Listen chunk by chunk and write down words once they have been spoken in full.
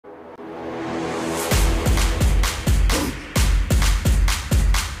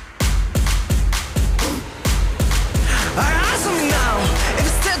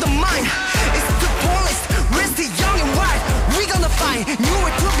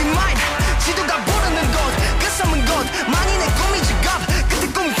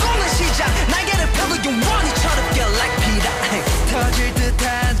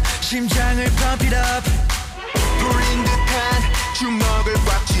불린 듯한 주먹을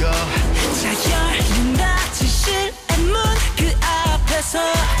꽉 쥐어 자 열린다 진실의 문 그 앞에서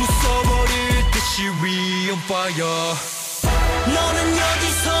부숴버릴 듯이 We on fire 너는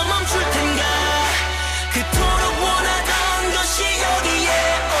여기서 멈출 텐가 그토록 원하던 것이 여기에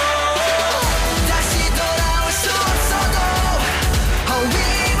다시 돌아올 수 없어도 Oh we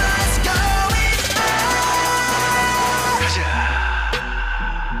must go it on 가자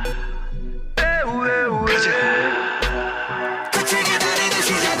가자 끝을 기다리는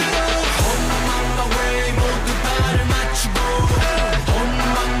시작으로 On my way 모두 발을 맞추고 On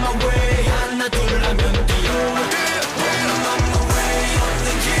my way 하나 둘 하면 뛰어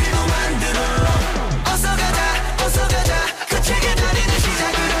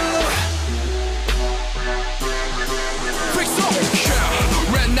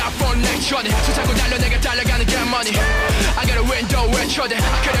수차고 달려 내가 달려가는 get money I got a window 외쳐대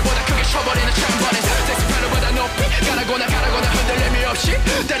그래보다 크게 쳐버리는 창번에 섹시 pedal보다 높이 가라고나 흔들림이 없이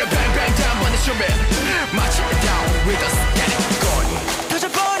때려 bang bang 단번에 숨에 마치 down with us get it going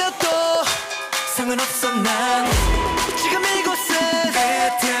터져버려도 상관없어 난 지금 이곳은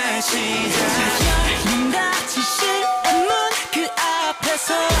배틀 시작 열린다 진실의 문 그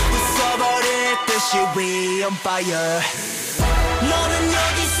앞에서 부숴버릴 듯이 We on fire 너는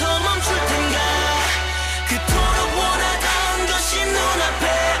여기서 멈출 텐가 그토록 원하던 것이 눈앞에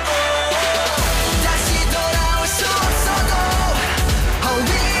다시 돌아올 수 없어도 Oh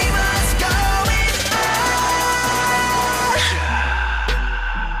we must go it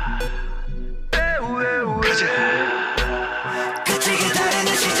on 가자 끝을 기다리는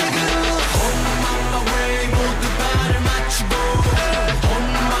시작으로 On my way 모두 발을 맞추고 On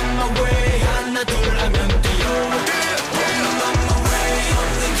my way 하나 둘 하면 뛰어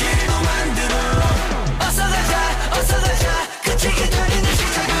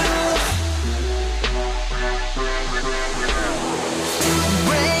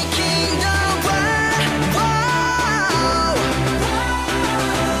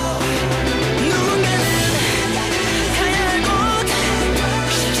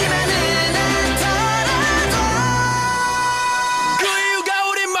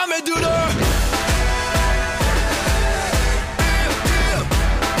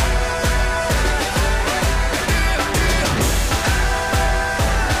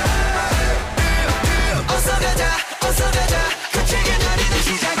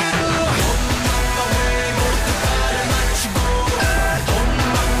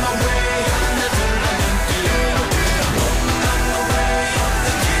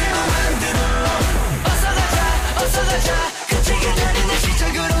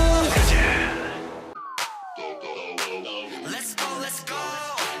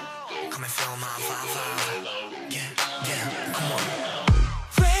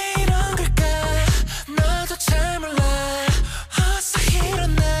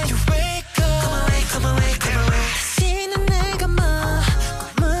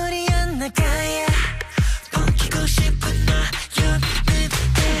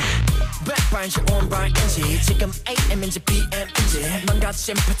지금 AM인지 PM인지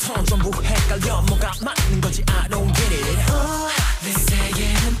망가진 패턴 전부 헷갈려 뭐가 맞는 건지 I don't get it 내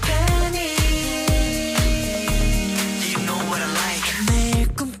세계는 panic You know what I like 매일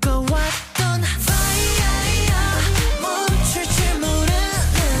꿈꿔왔던 fire 멈출 줄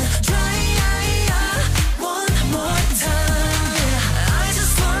모르는 try one more time I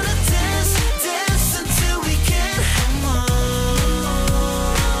just wanna dance until we can't more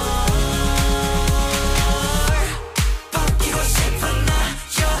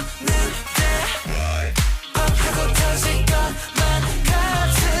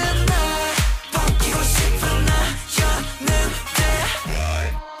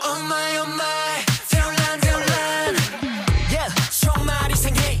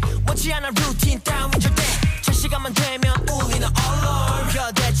루틴 따윈 절대 저 시간만 되면 울리는 alarm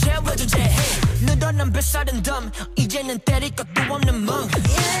야 대체 왜 존재해 늘어난 뱃살은 덤 이제는 때릴 것도 없는 멍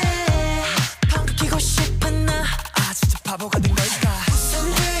방귀 뀌고 싶은 나 아 진짜 바보가 된 걸까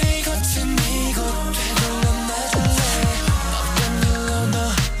우산들이 거친 이곳 되돌려 놔줄래 없던 일로 너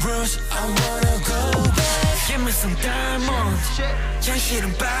rush I wanna go back Give me some diamond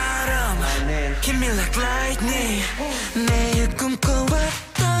현실은 바람 Hit me like lightning 매일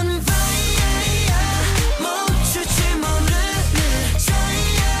꿈꿔왔던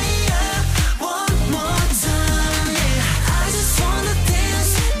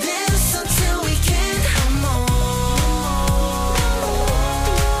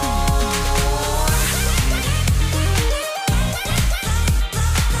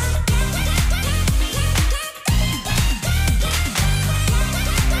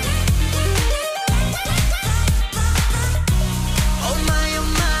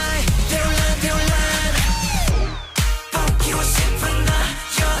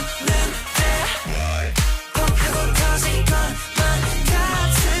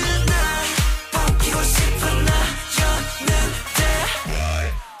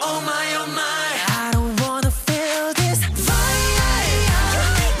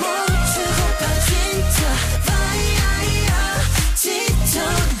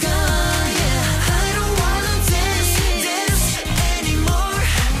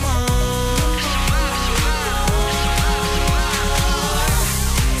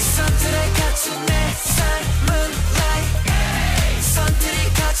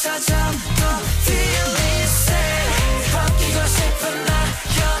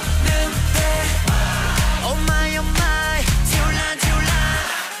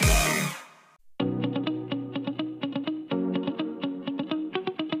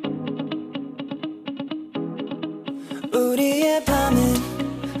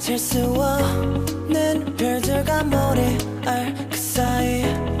셀 수 없는 별들과 모래알 그 사이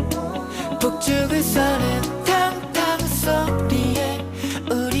북쪽을 서는 탕탕 소리에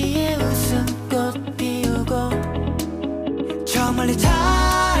우리의 웃음꽃 피우고 저 멀리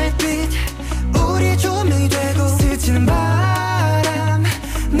달빛 우리의 조명이 되고 스치는 바람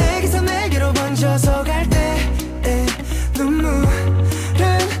내게서 내게로 번져서 갈 때 눈물은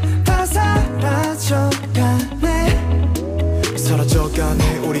다 사라져가네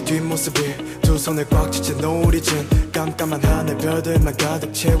사라져가네 우리 뒷모습이 두 손을 꽉 쥐채 노을이진 깜깜한 하늘 별들만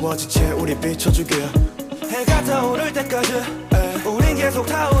가득 채워진 채 우리 비춰주길 해가 떠오를 때까지 우린 계속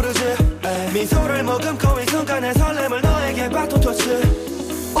타오르지 미소를 머금고 이 순간의 설렘을 너에게 바토토치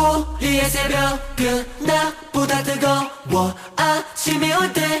우리의 새벽은 나보다 뜨거워 아침이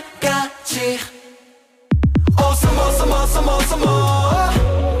올 때까지 Oh summer summer summer summer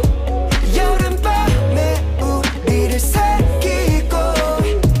여름밤에 우리를 새기고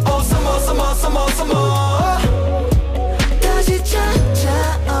Oh summer summer summer summer 다시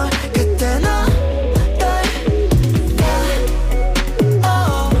찾아올 그때 너 떨까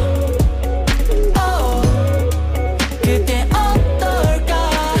oh, oh. 그때 어떨까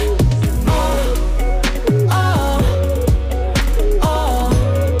oh, oh, oh.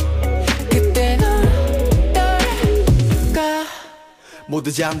 그때 너 떨까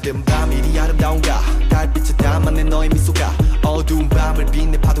모두 잠든 밤 이리 아름다운가 달빛에 담아낸 너의 미소가 어두운 밤을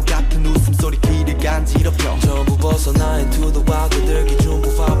빛내 파도 같은 웃음소리 귀를 간지럽혀 전부 벗어나 into the wild 그들 기준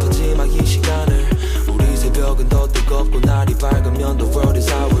부파푸지막 이 시간을 우리 새벽은 더 뜨겁고 날이 밝으면 the world is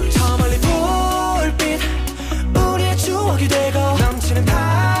ours 저 멀리 불빛 우리의 추억이 되고 넘치는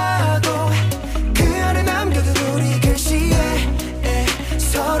파도 그 안에 남겨둔 우리 글씨에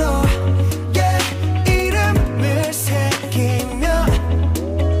서로의 이름을 새기며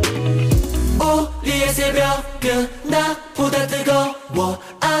우리의 새벽은 나보다 뜨거워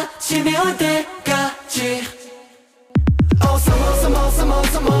아침이 올 때까지 Oh summer summer summer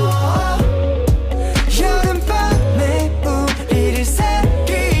summer 여름밤에 우리를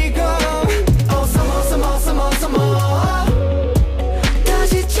새기고 Oh summer summer summer summer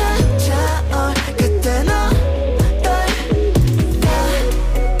다시 찾아올 그때 너 떨까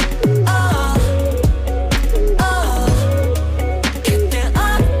oh, oh. 그때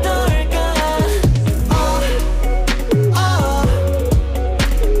어떨까 oh, oh,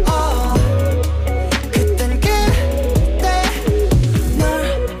 oh. 그땐 그때 널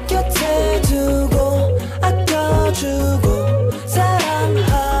곁에 두고 아껴주고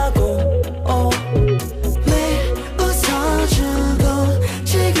사랑하고 매일 웃어주고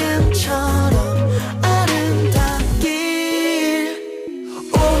지금처럼 아름답길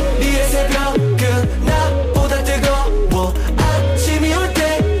우리의 새벽은 나보다 뜨거워 아침이 올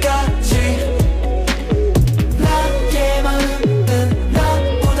때까지 나의 마음은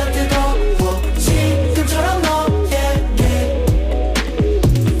나보다 뜨거워 지금처럼 너에게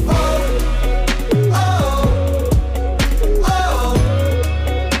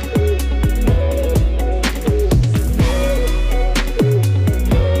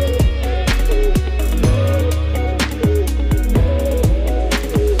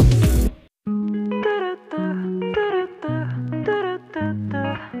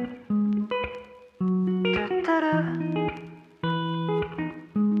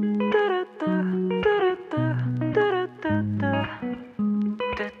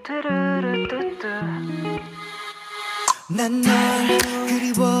난 널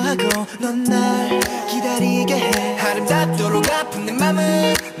그리워하고 넌 날 기다리게 해 아름답도록 아픈 내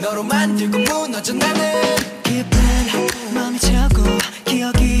맘은 너로 만들고 무너져 나는 깊은 맘이 차고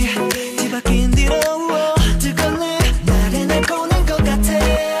기억이 뒤바뀐 뒤로 뜨거운 날에 날 꺼낸 것 같아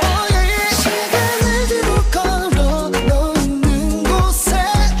시간을 뒤로 걸어 너 있는 곳에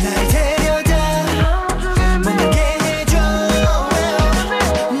날 데려다 만나게 해줘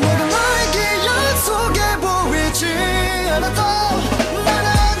내가 너에게 약속해 보이지 않아도 나는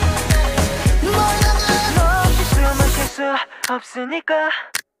너의 없이 숨을 쉴 수 없으니까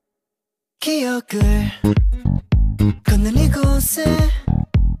기억을 걷는 이곳에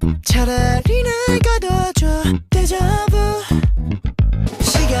차라리 날 가둬줘 데자부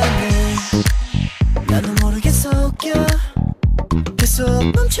시간을 나도 모르게 속여 계속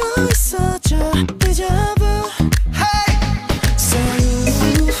멈춰 있어줘 데자부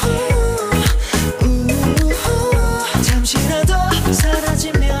잠시라도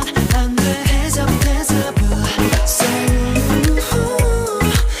사라지면 안돼 데자부 데자부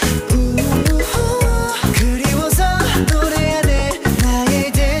그리워서 노래하네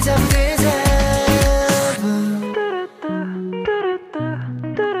나의 데자부 데자부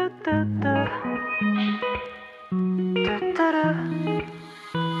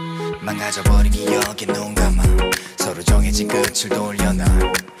망가져버린 기억에 눈 감아 서로 정해진 끝을 돌려놔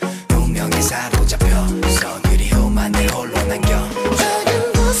운명에 사로잡혀서 그리움만 내 홀로 남겨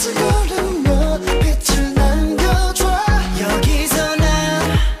작은 곳을 걸으며 빛을 남겨줘 여기서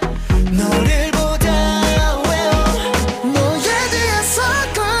난 너를 보다 외워 너에 대해서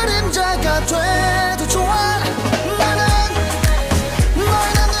그림자가 돼도 좋아 나는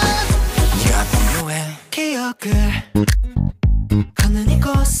네가 분명해 기억을 걷는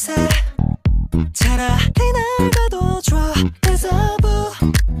이곳에 차라리 날 가도 좋아 대자부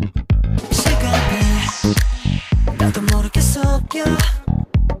시간에 나도 모르게 속여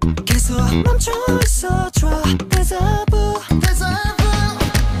계속 멈춰 있어 좋아 대자부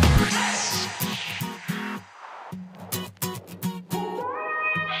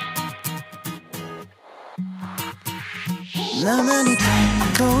나만의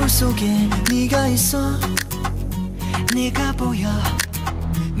거울 속에 네가 있어 네가 보여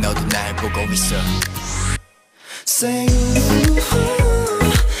너도 날 보고 있어 Say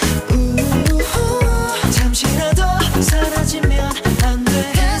잠시라도 사라지면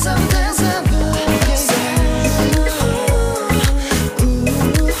안돼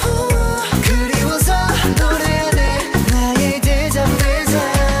그리워서 노래하네 나의 대장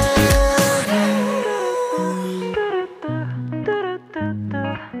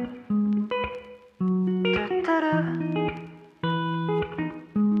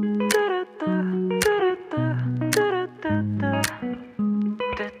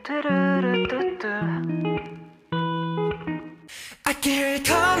I can hear it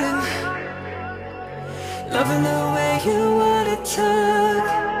calling Loving the way you wanna talk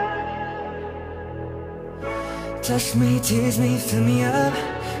Touch me, tease me, fill me up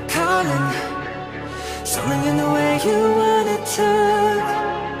Calling Something in the way you wanna talk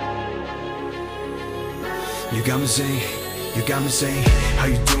You got me saying, how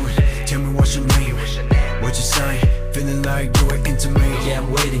you doing? Tell me what's your name, what's your sign? Feeling like you were into me. Yeah,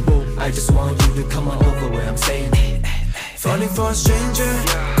 I'm waiting, I just want you to come on over where I'm staying. Falling for a stranger,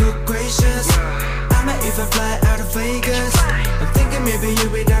 good gracious. I might even fly out of Vegas. I'm thinking maybe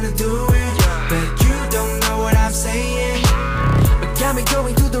you'll be down to do it, but you don't know what I'm saying. Got me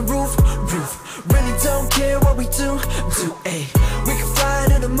going through the roof Really don't care what we do ayy. We can fly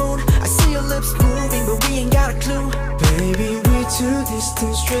to the moon I see your lips moving but we ain't got a clue Baby, we're two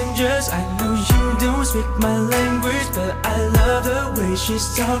distant strangers. I know you don't speak my language, but I love the way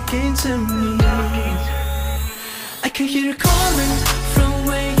she's talking to me. I can hear her calling from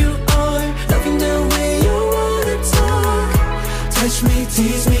where you are Loving the way you wanna talk Touch me,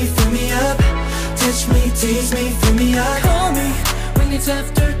 tease me, fill me up Touch me, tease me, fill me up Call me when it's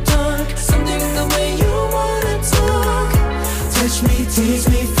after dark Something in the way you wanna talk Touch me, tease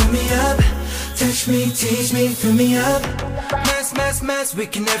me, fill me up Touch me, tease me, fill me up Mess, we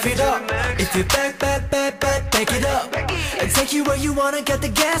can F it up. If you back it up And take you where you wanna get the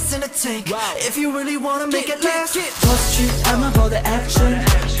gas in the tank If you really wanna make it last Post you, I'm about the action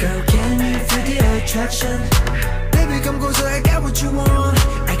Girl, can you feel the attraction? Baby, come closer, I got what you want.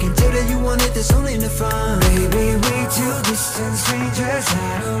 I can tell that you want it, that's only the fun. Baby, we two distant strangers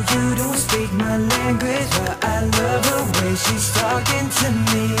I know you don't speak my language But I love the way she's talking to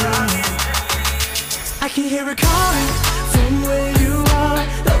me I can hear her calling from where you are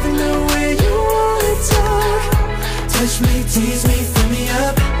Loving the way you wanna talk Touch me, tease me, fill me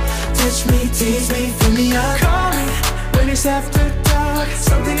up Touch me, tease me, fill me up Call me when it's after dark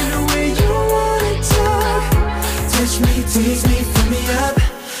Something in the way you wanna talk Touch me, tease me, fill me up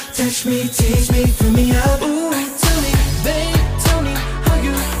Touch me, tease me, fill me up Ooh, tell me, babe, tell me how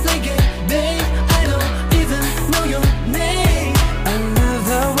you like it, babe I don't even know your name I love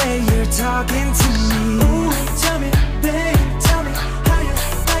the way you're talking to me Ooh, tell me, babe, tell me how you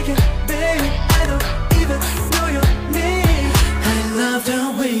like it, babe I don't even know your name I love the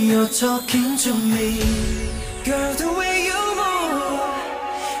way you're talking to me Girl, the way you move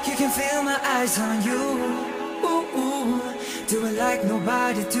You can feel my eyes on you Do it like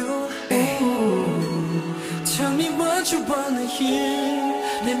nobody do Ooh. Tell me what you wanna hear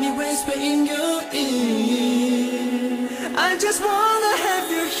Let me whisper in your ear I just wanna have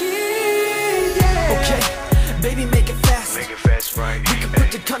you here, yeah. Okay, baby, make it fast. right. We can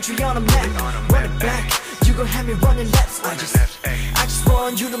put the country on a map. Run it back, you gon' have me running laps. I just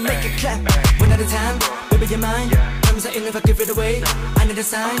want you to make it clap. One at a time, baby, you're mine. Promise I if I give it away. I need a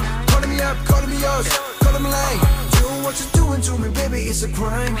sign. Calling me up, calling me yours, calling me line. Doing what you're doing to me, baby, it's a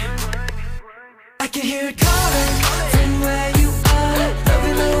crime. I can hear it calling from where you are.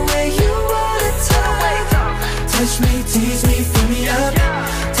 Loving the way you wanna talk. Touch me, tease me, fill me up.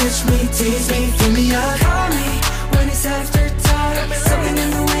 Touch me, tease me, fill me up. Call me when it's after dark. Something in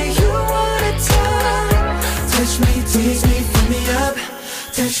the way you tease me, fill me up.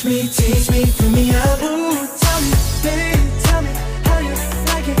 Touch me, tease me, fill me up. Ooh, tell me, babe, tell me how you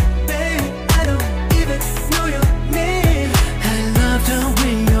like it, babe. I don't even know your name. I love the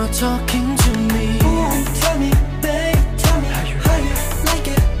way you're talking to me. Ooh, tell me, babe, tell me how you like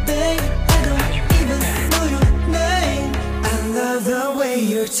it, babe. I don't even know your name. I love the way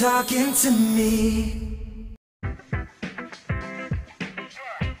you're talking to me.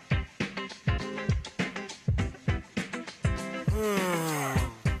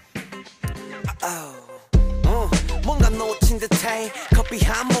 뭔가 놓친 듯해 커피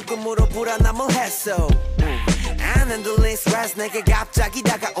한 모금으로 불안함을 했어 안 흔들린 스트레스 내게 갑자기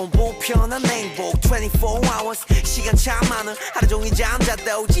다가온 불편한 행복 24 hours 시간 참 많은 하루 종일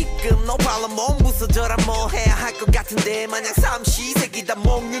잠자도 지금 no problem 몸 부서져라 뭐 해야 할 것 같은데 마냥 삼시세끼 다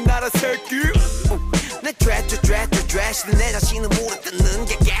먹는 나라 새끼 내 드레스 내 자신을 물어뜯는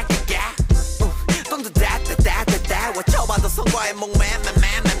게 깨깨깨 돈 다다다다다 외쳐봐도 성과에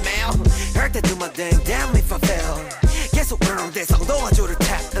목매매매매매 Hurt that do my thing damn if I fail 계속 대성동화 줄을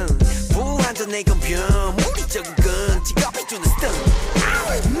타 불완전 내 건변 물리적인 건 직업이 주는 스턴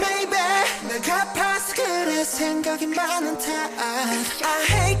Maybe 내가 아파서 그래 생각이 많은 탓 I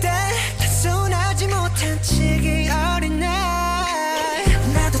hate that 단순하지 못한 치기 어린 날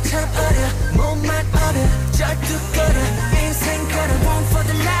나도 참 어려 몸만 어려 절뚝거려 인생 걸어 One for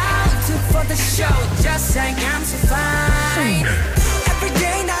the love, two for the show Just like I'm so fine Every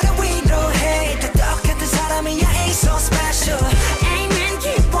day 나를 위로해 다 똑같은 사람이야 ain't so special Amen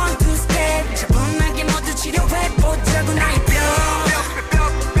keep on two step 차분하게 모두 치료해보자고 나의 뼈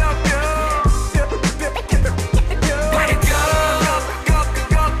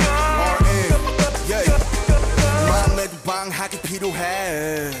마음에도 방학이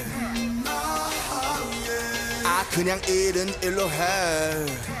필요해 아 그냥 일은 일로 해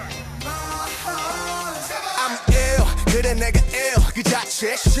I'm ill 그래 내가 ill 그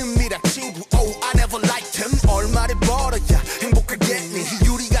자체 심리란 친구 Oh I never liked him 얼마를 벌어야 행복하겠니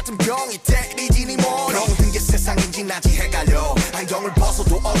희유리 같은 병이 때리지니 뭐니 병든 게 세상인지 나지 헷갈려 안경을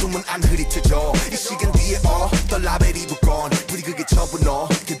벗어도 어둠은 안 흐릿해져 이 시간 뒤에 더 라벨이 붙건 불이 그게 전부 너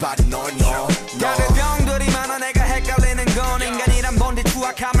길발이 넌 다른 병들이 많아 내가 헷갈리는 건 인간이란 본디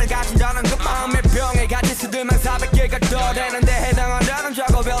추악함을 가진다는 그 마음의 병에 가진 수들만 400개가 더 되는데 해당한다는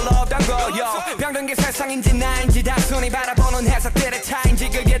좌고 별로 없단 거요 병든 게 세상인지 나인지 단순히 바라보는 해석들의 차인지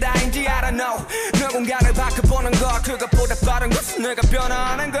그게 다인지 I don't know 누군가를 바꿔보는 것 그것보다 빠른 것은 내가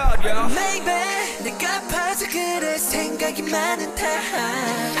변화하는 거요 Maybe 내가 아파서 그래 생각이 많은 탓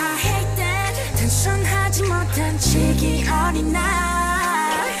I hate that 단순하지 못한 치기 어린 날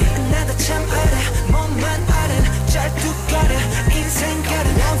나도 참 어려 몸만 어른 절뚝거려 인생 걸어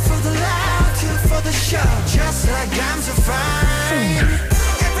One for the love, two for the show Just like I'm so fine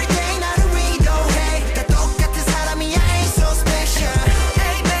Every day 나를 위로해 다 똑같은 사람이야 ain't so special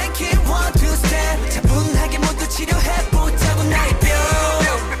Hey man keep one two step 차분하게 모두 치료해보자고 나의 뼈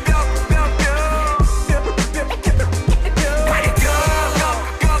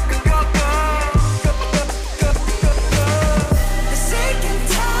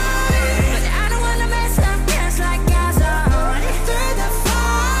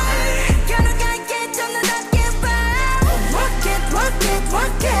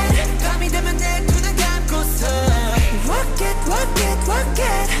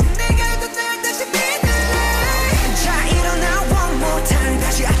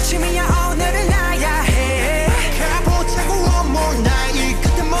아침이야 오늘은 나야 해 가보자고 one more night 이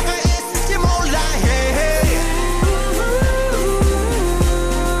끝에 뭐가 있을지 몰라 해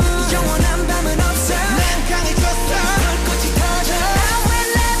영원한 밤은 없어 난 강해졌어 불꽃이 터져 I will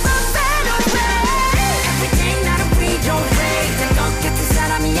never fade away Everyday 나를 위로해 다 똑같은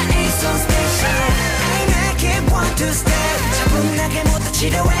사람이야 ain't so special I make it one two step 차분하게 모두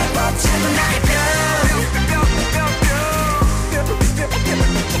치료해보자고 나의 뼈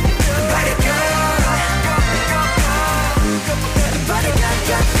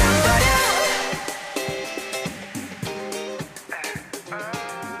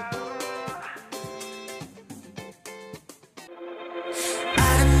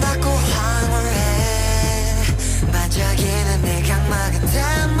아름답고 황홀해 반짝이는 내 각막은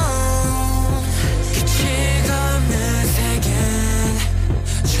담은 끝이 없는 세계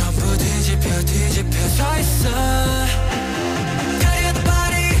전부 뒤집혀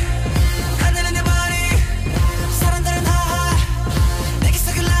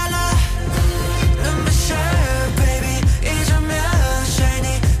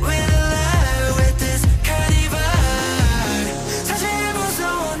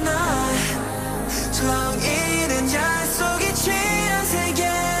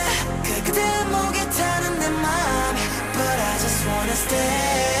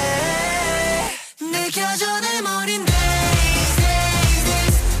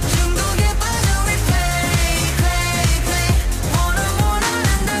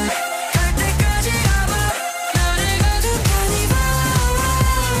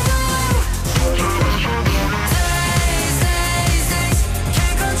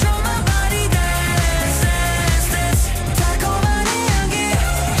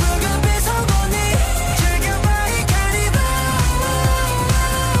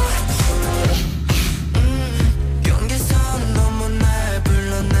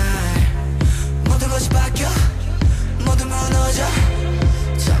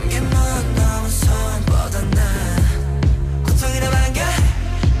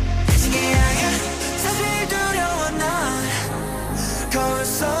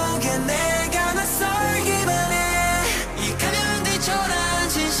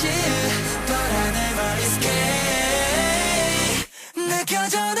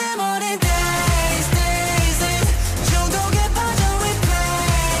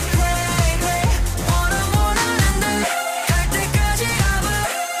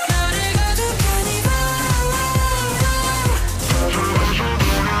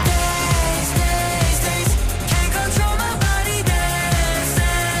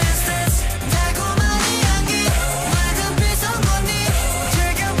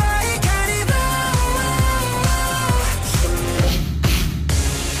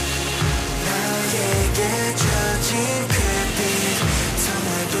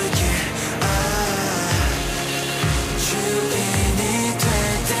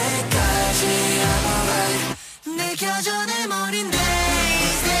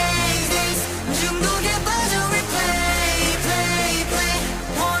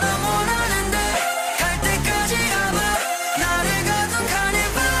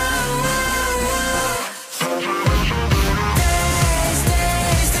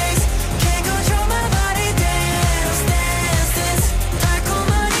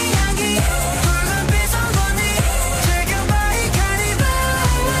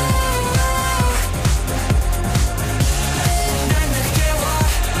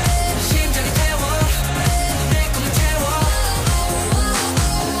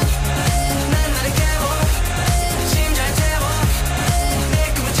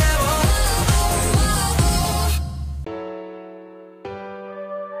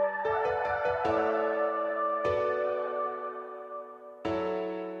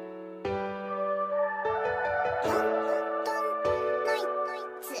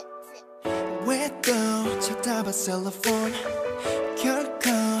받아 셀러폰 결코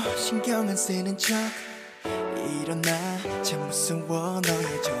신경 안 쓰는 척 일어나 참 무서워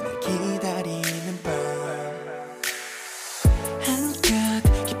너의 전화 기다리는 밤 한껏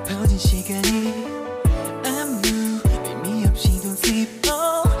깊어진 시간이 아무 의미 없이 don't sleep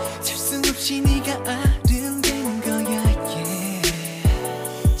셀 수 없이 네가 아른대는 거야 yeah.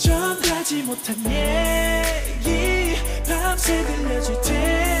 전하지 못한 얘기 밤새 들려줄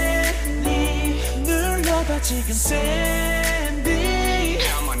테니 눌러봐 지금 샌디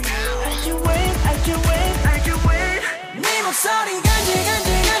Come on now I can wait, I can wait, I can wait 네 목소리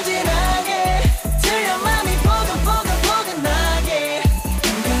간질간질간질하게 들려 맘이 포근포근포근하게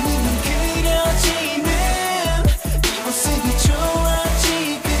감각이면 그려지는 네 모습이 좋아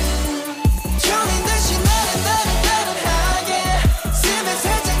지금 졸린 듯이 나른하게 숨을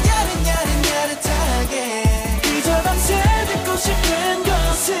살짝 야릇야릇야릇하게 그저 밤새 듣고 싶은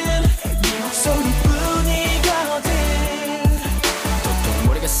것은 네 목소리뿐이거든 도통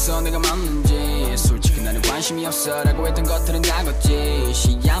모르겠어 내가 맞는지 솔직히 나는 관심이 없어라고 했던 것들은 다 걷지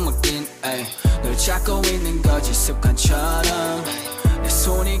시야 먹긴 에이 널 찾고 있는 거지 습관처럼 내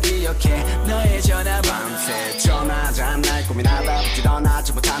손이 기억해 너의 전화 밤새 전화하자 날 고민하다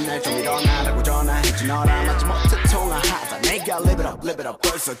부지런하지 못한 날 좀 일어나라고 전화했지 너랑 맞지 못해 통화하다 내가 live it up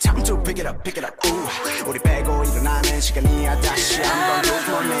벌써 time to pick it up 우리 빼고 일어나는 시간이야 다시 한번 good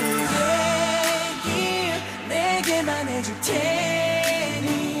morning 내게만 해줄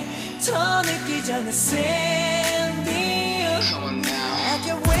테니 더 늦기 전에 Sandy Come on now I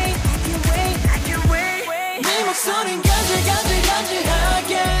can wait, I can wait, I can wait 네 목소린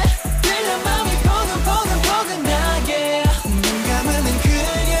간질간질간질하게 들려 맘이 포근포근포근하게 눈 감으면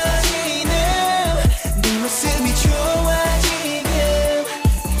그려지는 네 모습이 좋아 지금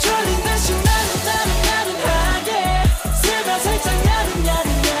졸린 듯이 나른하게 슬퍼 살짝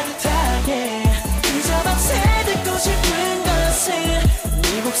야릇야릇야릇하게 그저 밤새 듣고 싶은 것은 네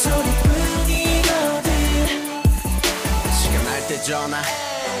목소리뿐이거든 시간 날 때 전화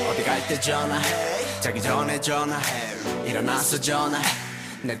어디 갈 때 전화 자기 전에 전화해 일어나서 전화해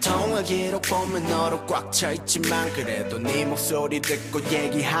내 통화 기록 보면 너로 꽉 차있지만 그래도 네 목소리 듣고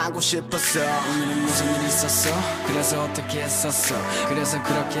얘기하고 싶었어 오늘은 무슨 일 있었어 그래서 어떻게 했었어 그래서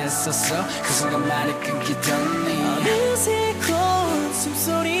그렇게 했었어 그 순간 말이 끊기더니 어느새고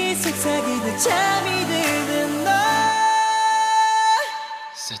숨소리 속삭이듯 잠이 드는 너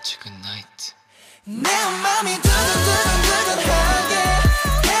Such a good night 내 맘이 두근두근두근하게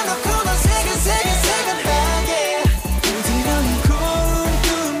해놓고 넌 새근새근새근하게 부드러운 고운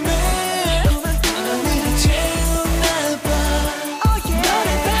꿈을 너를 채우나봐 너를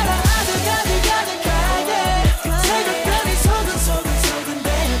따라 아주 가득가득하게 새벽별이 소근소근소근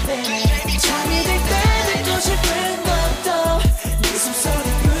baby 잠이 들 때 듣고 싶은 것도 네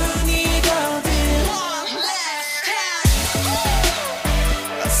숨소리뿐이거든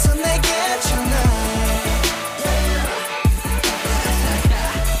어서 내게 전화해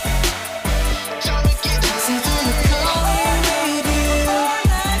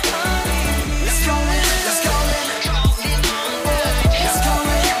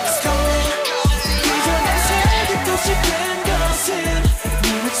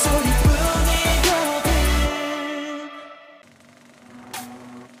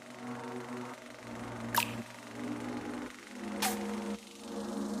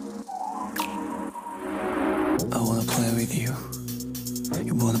I wanna play with you.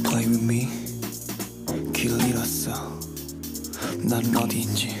 You wanna play with me. 길을 잃었어. 나는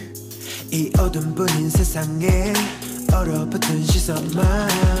어디인지. 이 어둠 뿐인 세상에 얼어붙은 시선만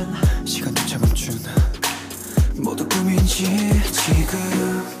시간조차 멈춘 모두 꿈인지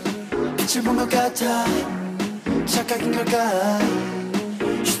지금 빛을 본 것 같아 착각인 걸까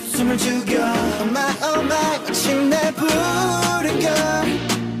숨을 죽여 Oh my 마침 날 부른 건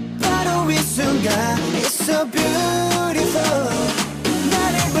바로 이 순간 It's so beautiful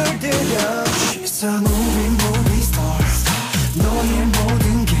나를 물들여 She's a movie star 너의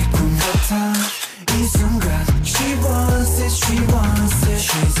모든 게 꿈 같아 이 순간 She wants it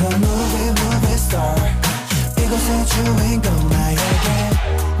She's a movie star 이곳의 주인공 나에게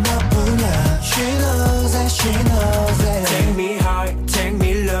너뿐이야 She knows it Take me high, take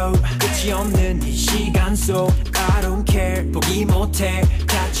me low 끝이 없는 이 시간 속 I don't care 포기 못해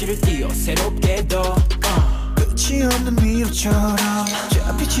가치를 띄어 새롭게 더 끝이 없는 미로처럼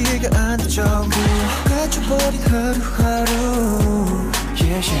저 빛이 가안될 정도 갇혀버린 하루하루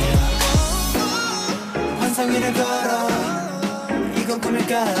yeah. 환상 위를 걸어 이건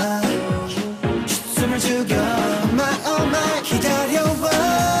꿈일까 숨을 죽여 oh my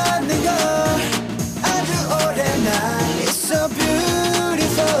기다려왔는 걸 아주 오랜 날 It's so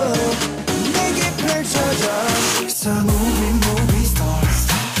beautiful 내게 펼쳐져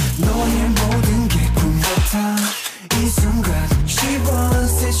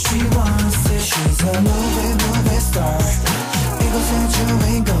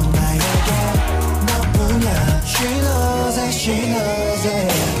주인공 나에게 너뿐이야 She knows it, she knows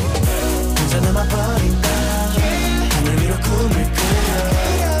it 혼자 남아버린다 하늘 위로 꿈을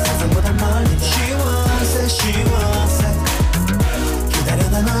꾸려 세상보다 멀리 She wants it, she wants it 기다려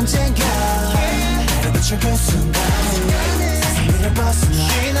난 언젠가 나를 비춰 그 순간을 세상 위를 벗어나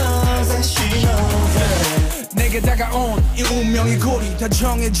She knows it, she knows it 내게 다가온 이 운명의 고리 다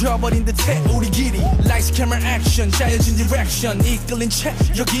정해져버린 듯해 우리 길이 Lights, camera, action 짜여진 direction 이끌린 채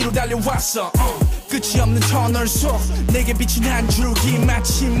여기로 달려왔어 끝이 없는 터널 속 내게 비친 한 줄기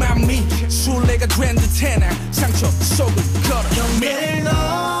마치 맘이 술래가 된 듯해 난 상처 속을 걸어 경계를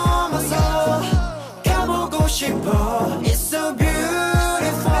넘어서 가보고 싶어 It's so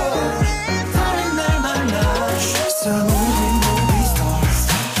beautiful 다른 날 만나 So moving movie stars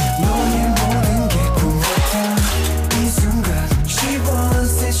너의 모든 게 꿈 같아 이 순간 She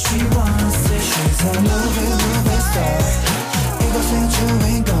wants it, she wants it She's a moving movie star 이곳의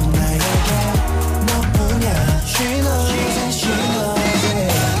주인공 나에게 너뿐이야 She knows it, she knows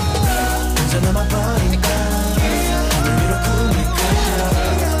it 혼자 남아버린다 하늘 위로 꿈을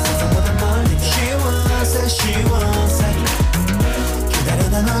꾸려 세상보다 멀리 She wants it, she wants it 기다려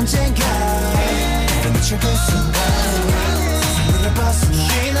난 언젠가 나를 미칠 그 순간 세상 위를 벗어나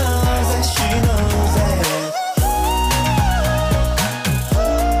She knows it, she knows it